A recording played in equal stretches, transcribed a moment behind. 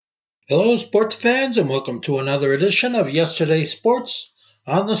Hello, sports fans, and welcome to another edition of Yesterday's Sports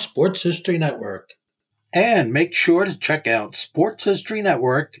on the Sports History Network. And make sure to check out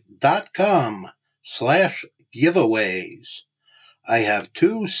sportshistorynetwork.com/giveaways. I have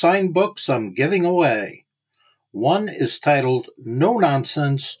two signed books I'm giving away. One is titled No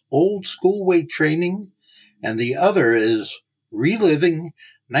Nonsense Old School Weight Training, and the other is Reliving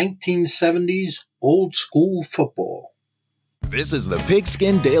 1970s Old School Football. This is the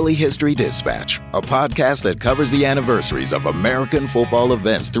Pigskin Daily History Dispatch, a podcast that covers the anniversaries of American football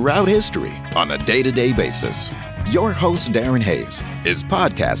events throughout history on a day-to-day basis. Your host, Darren Hayes, is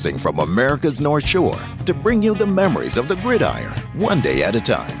podcasting from America's North Shore to bring you the memories of the gridiron, one day at a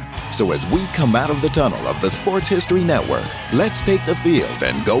time. So as we come out of the tunnel of the Sports History Network, let's take the field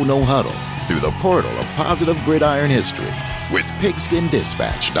and go no huddle through the portal of positive gridiron history with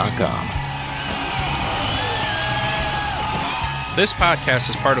pigskindispatch.com. This podcast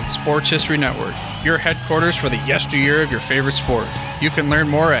is part of the Sports History Network, your headquarters for the yesteryear of your favorite sport. You can learn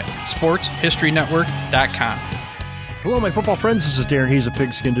more at sportshistorynetwork.com. Hello, my football friends. This is Darren Hayes of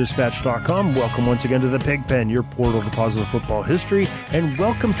pigskindispatch.com. Welcome once again to the Pig Pen, your portal to positive football history, and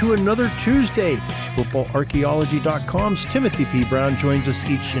welcome to another Tuesday. FootballArchaeology.com's Timothy P. Brown joins us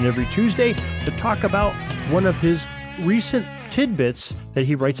each and every Tuesday to talk about one of his recent tidbits that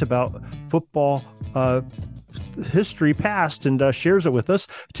he writes about football history past and shares it with us.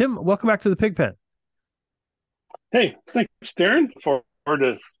 Tim, welcome back to the Pig Pen. Hey, thanks, Darren. Forward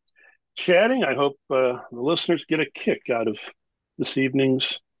to chatting. I hope the listeners get a kick out of this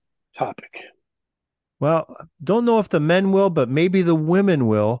evening's topic. Well, don't know if the men will, but maybe the women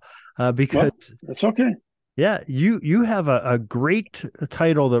will, because that's okay. Yeah, you have a great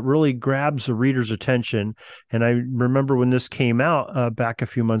title that really grabs the reader's attention. And I remember when this came out back a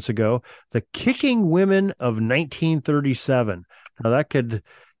few months ago, The Kicking Women of 1937. Now that could,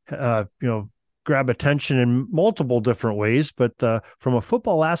 grab attention in multiple different ways, but from a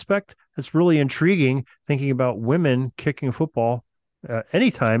football aspect, it's really intriguing thinking about women kicking football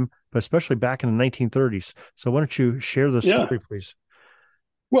anytime, but especially back in the 1930s. So why don't you share this story, please?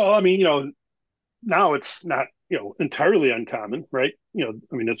 Well, I mean, now it's not, entirely uncommon, right?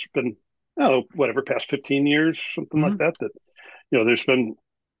 It's been, past 15 years, something like that, there's been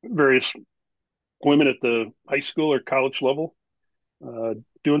various women at the high school or college level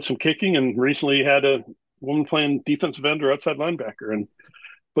doing some kicking, and recently had a woman playing defensive end or outside linebacker and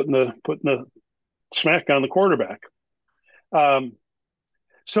putting the smack on the quarterback.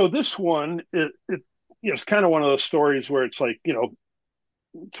 So this one, it's kind of one of those stories where it's like,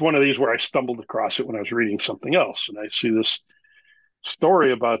 it's one of these where I stumbled across it when I was reading something else. And I see this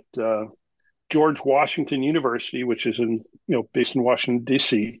story about George Washington University, which is based in Washington,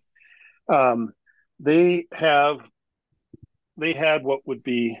 D.C. They had what would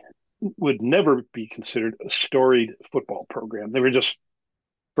never be considered a storied football program. They were just,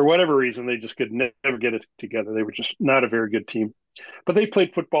 for whatever reason, they just could never get it together. They were just not a very good team. But they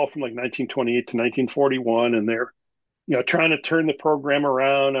played football from like 1928 to 1941, and they're trying to turn the program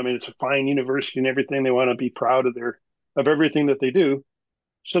around. I mean, it's a fine university and everything. They want to be proud of everything that they do.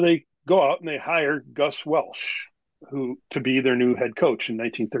 So they go out and they hire Gus Welsh, to be their new head coach in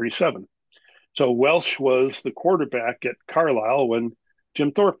 1937. So Welsh was the quarterback at Carlisle when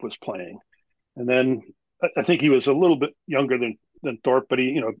Jim Thorpe was playing. And then I think he was a little bit younger than Thorpe, but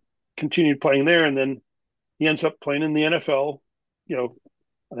he, continued playing there. And then he ends up playing in the NFL, I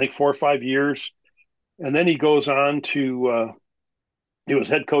think 4 or 5 years. And then he goes on to, he was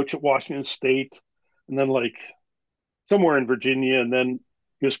head coach at Washington State, and then like somewhere in Virginia, and then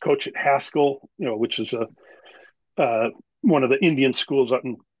he was coach at Haskell, which is one of the Indian schools out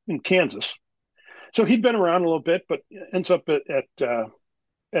in Kansas. So he'd been around a little bit, but ends up at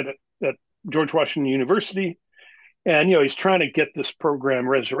George Washington University, and he's trying to get this program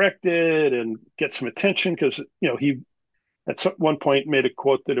resurrected and get some attention because he at one point made a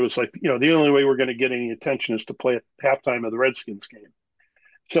quote that it was like, the only way we're going to get any attention is to play at halftime of the Redskins game.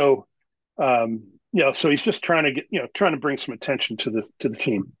 So, so he's just trying to bring some attention to the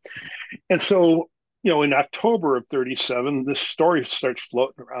team. And so, in October of 37, this story starts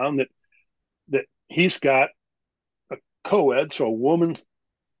floating around that he's got a co-ed, so a woman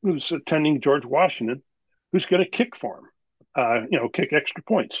who's attending George Washington, who's going to kick for him, kick extra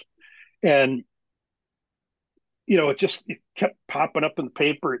points. And it kept popping up in the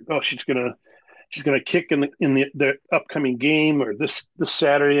paper. Oh, she's gonna kick in the upcoming game or this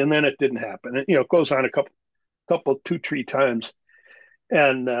Saturday, and then it didn't happen. And it goes on a couple 2-3 times,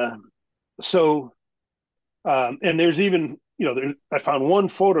 and and there's even I found one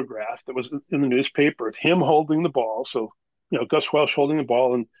photograph that was in the newspaper of him holding the ball. So Gus Welsh holding the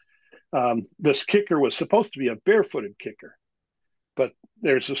ball, and This kicker was supposed to be a barefooted kicker, but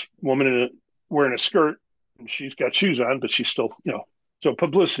there's this woman wearing a skirt, and she's got shoes on, but she's still, so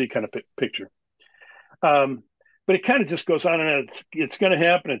publicity kind of picture. But it kind of just goes on, and it's going to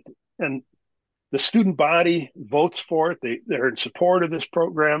happen, and the student body votes for it. They're in support of this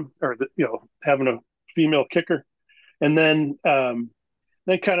program, or having a female kicker, and then kind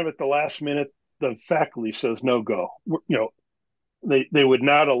of at the last minute, the faculty says no go. They would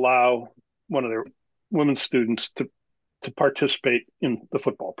not allow one of their women students to participate in the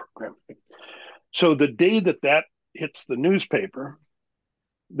football program. So the day that hits the newspaper,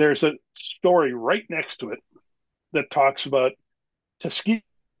 there's a story right next to it that talks about Tuskegee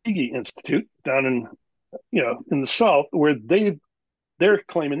Institute down in the South, where they're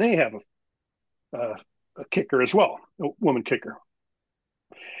claiming they have a kicker as well, a woman kicker,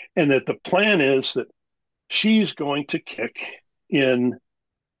 and that the plan is that she's going to kick in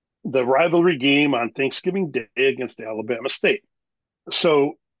the rivalry game on Thanksgiving Day against Alabama State.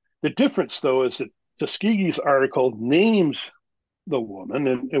 So the difference, though, is that Tuskegee's article names the woman,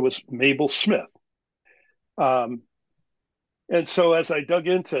 and it was Mabel Smith. And so as I dug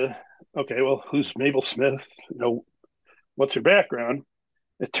into, okay, well, who's Mabel Smith? What's her background?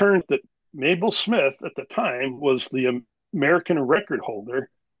 It turned that Mabel Smith at the time was the American record holder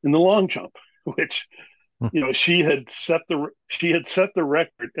in the long jump, which she had set the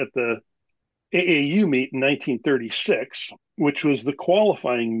record at the AAU meet in 1936, which was the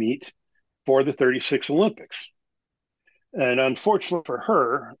qualifying meet for the 36 Olympics. And unfortunately for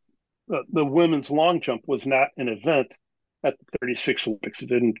her, the women's long jump was not an event at the 36 Olympics. It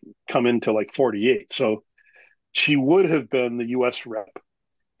didn't come into like 48. So she would have been the U.S. rep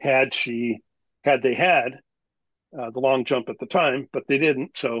had they had the long jump at the time, but they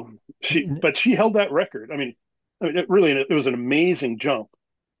didn't. So she held that record. I mean, it was an amazing jump,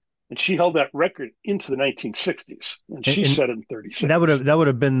 and she held that record into the 1960s, and she set it in 36. That would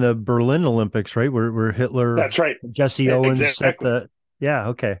have been the Berlin Olympics, right? Where Hitler, that's right, Jesse Owens exactly. set the. Yeah.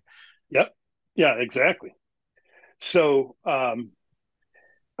 Okay. Yep. Yeah. Exactly. So, and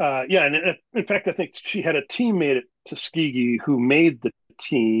in fact, I think she had a teammate at Tuskegee who made the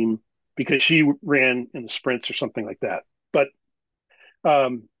team because she ran in the sprints or something like that. But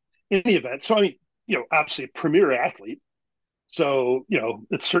in the event, so I mean, obviously a premier athlete. So,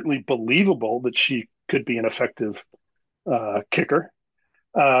 it's certainly believable that she could be an effective kicker.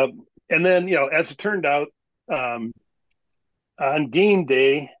 And then, as it turned out, on game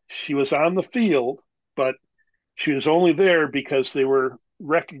day, she was on the field, but she was only there because they were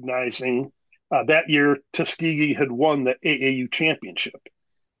recognizing that year Tuskegee had won the AAU championship,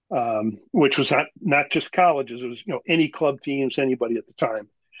 which was not just colleges. It was, any club teams, anybody at the time.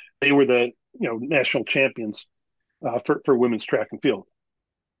 They were the, national champions for women's track and field.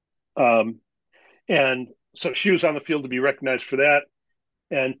 And so she was on the field to be recognized for that.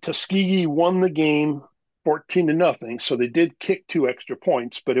 And Tuskegee won the game 14-0. So they did kick 2 extra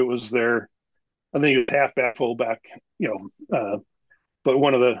points, but it was I think it was halfback, fullback, but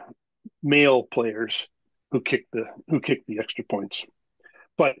one of the male players who kicked the extra points.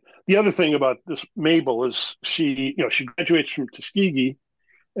 But the other thing about this Mabel is she graduates from Tuskegee,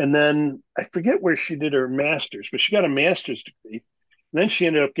 and then I forget where she did her master's, but she got a master's degree. And then she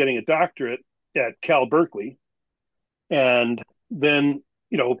ended up getting a doctorate at Cal Berkeley, and then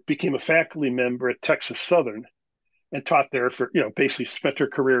became a faculty member at Texas Southern, and taught there for basically spent her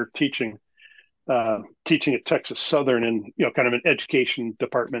career teaching at Texas Southern and kind of an education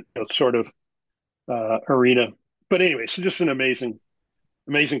department sort of arena. But anyway, so just an amazing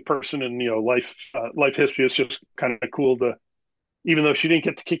person, and life history. It's just kind of cool to, even though she didn't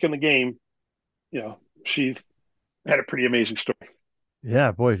get to kick in the game, she had a pretty amazing story.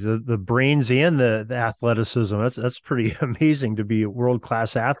 Yeah, boy, the brains and the athleticism. That's pretty amazing to be a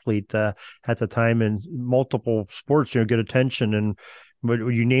world-class athlete at the time in multiple sports, get attention. And but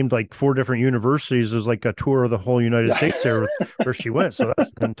you named like 4 different universities. There's like a tour of the whole United States there where she went. So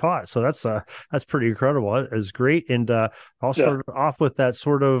that's been taught. So that's pretty incredible. It's great. And I'll start off with that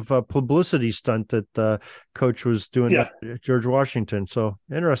sort of publicity stunt that the coach was doing at George Washington. So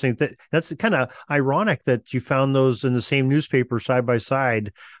interesting. That's kind of ironic that you found those in the same newspaper side by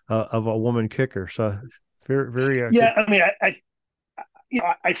side of a woman kicker. So very, very. Yeah. I mean,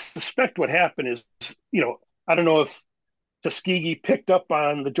 I suspect what happened is, I don't know if Tuskegee picked up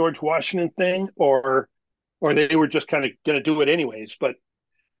on the George Washington thing, or they were just kind of going to do it anyways. But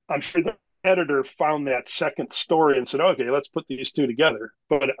I'm sure the editor found that second story and said, "Okay, let's put these 2 together."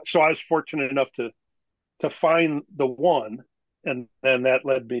 But so I was fortunate enough to find the one, and then that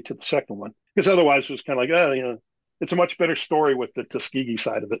led me to the second one, because otherwise it was kind of like, it's a much better story with the Tuskegee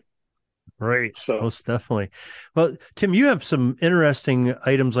side of it. Right. So Most definitely. Well, Tim, you have some interesting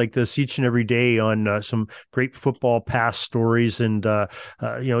items like this each and every day on some great football past stories and,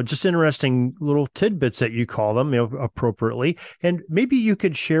 just interesting little tidbits that you call them, appropriately. And maybe you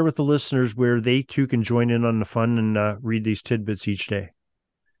could share with the listeners where they too can join in on the fun and read these tidbits each day.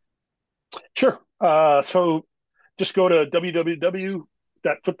 sure. So just go to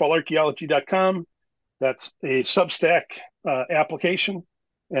www.footballarchaeology.com. That's a Substack application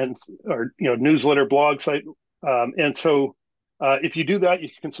or newsletter blog site. And so if you do that, you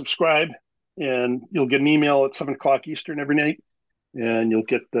can subscribe, and you'll get an email at 7:00 Eastern every night, and you'll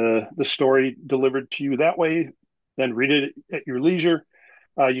get the story delivered to you that way. Then read it at your leisure.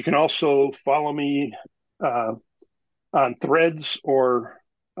 You can also follow me on Threads or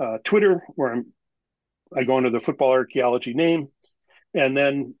Twitter, where I go under the Football Archaeology name, and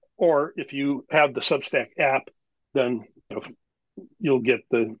then, or if you have the Substack app, then you'll get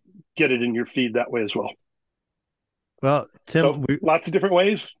it in your feed that way as well. Well, Tim, so lots of different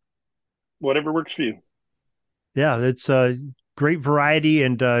ways, whatever works for you. Yeah, it's great variety,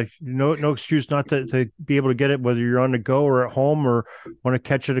 and no excuse not to be able to get it, whether you're on the go or at home or want to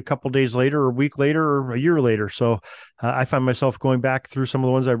catch it a couple days later or a week later or a year later. So I find myself going back through some of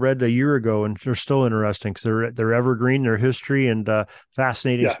the ones I read a year ago, and they're still interesting because they're evergreen, their history, and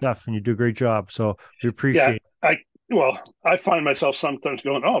fascinating stuff, and you do a great job. So we appreciate it. I find myself sometimes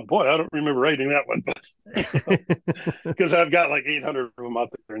going, oh boy, I don't remember writing that one, but because I've got like 800 of them out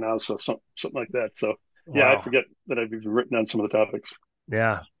there now, so something like that. So yeah, wow. I forget that I've even written on some of the topics.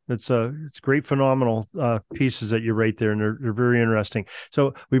 Yeah, it's great, phenomenal pieces that you write there, and they're very interesting.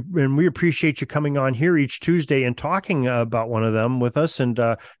 So we appreciate you coming on here each Tuesday and talking about one of them with us, and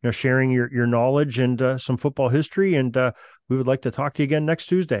sharing your knowledge and some football history. And we would like to talk to you again next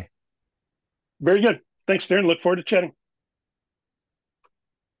Tuesday. Very good. Thanks, Darren. Look forward to chatting.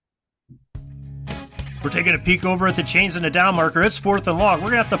 We're taking a peek over at the chains and the down marker. It's 4th and long.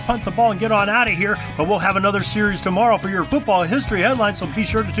 We're going to have to punt the ball and get on out of here, but we'll have another series tomorrow for your football history headlines, so be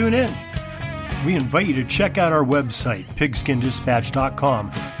sure to tune in. We invite you to check out our website,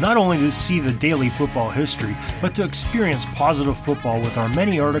 pigskindispatch.com, not only to see the daily football history, but to experience positive football with our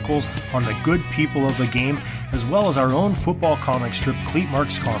many articles on the good people of the game, as well as our own football comic strip, Cleat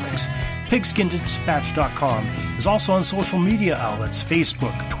Marks Comics. Pigskindispatch.com is also on social media outlets,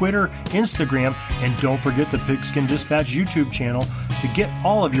 Facebook, Twitter, Instagram, and don't forget the Pigskin Dispatch YouTube channel to get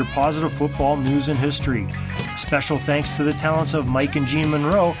all of your positive football news and history. Special thanks to the talents of Mike and Jean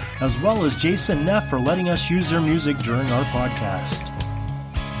Monroe, as well as Jason Neff for letting us use their music during our podcast.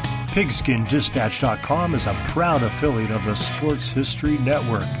 PigskinDispatch.com is a proud affiliate of the Sports History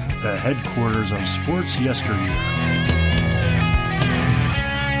Network, the headquarters of sports yesteryear.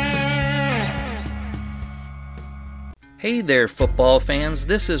 Hey there, football fans.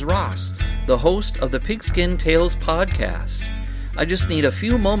 This is Ross, the host of the Pigskin Tales podcast. I just need a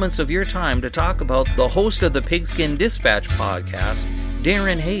few moments of your time to talk about the host of the Pigskin Dispatch podcast,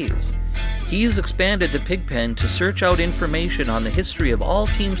 Darren Hayes. He's expanded the Pigpen to search out information on the history of all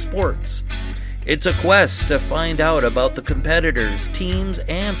team sports. It's a quest to find out about the competitors, teams,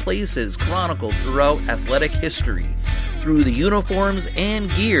 and places chronicled throughout athletic history, through the uniforms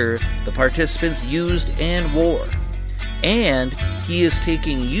and gear the participants used and wore. And he is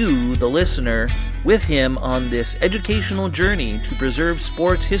taking you, the listener, with him on this educational journey to preserve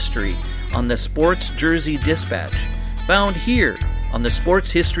sports history on the Sports Jersey Dispatch, found here on the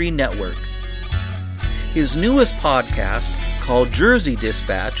Sports History Network. His newest podcast, called Jersey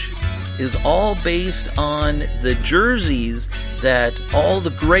Dispatch, is all based on the jerseys that all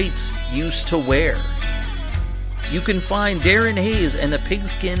the greats used to wear. You can find Darren Hayes and the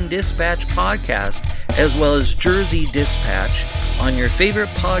Pigskin Dispatch podcast, as well as Jersey Dispatch, on your favorite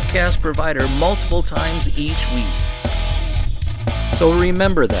podcast provider multiple times each week. So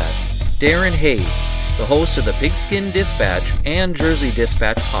remember that, Darren Hayes, the host of the Pigskin Dispatch and Jersey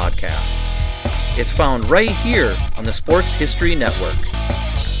Dispatch podcasts. It's found right here on the Sports History Network.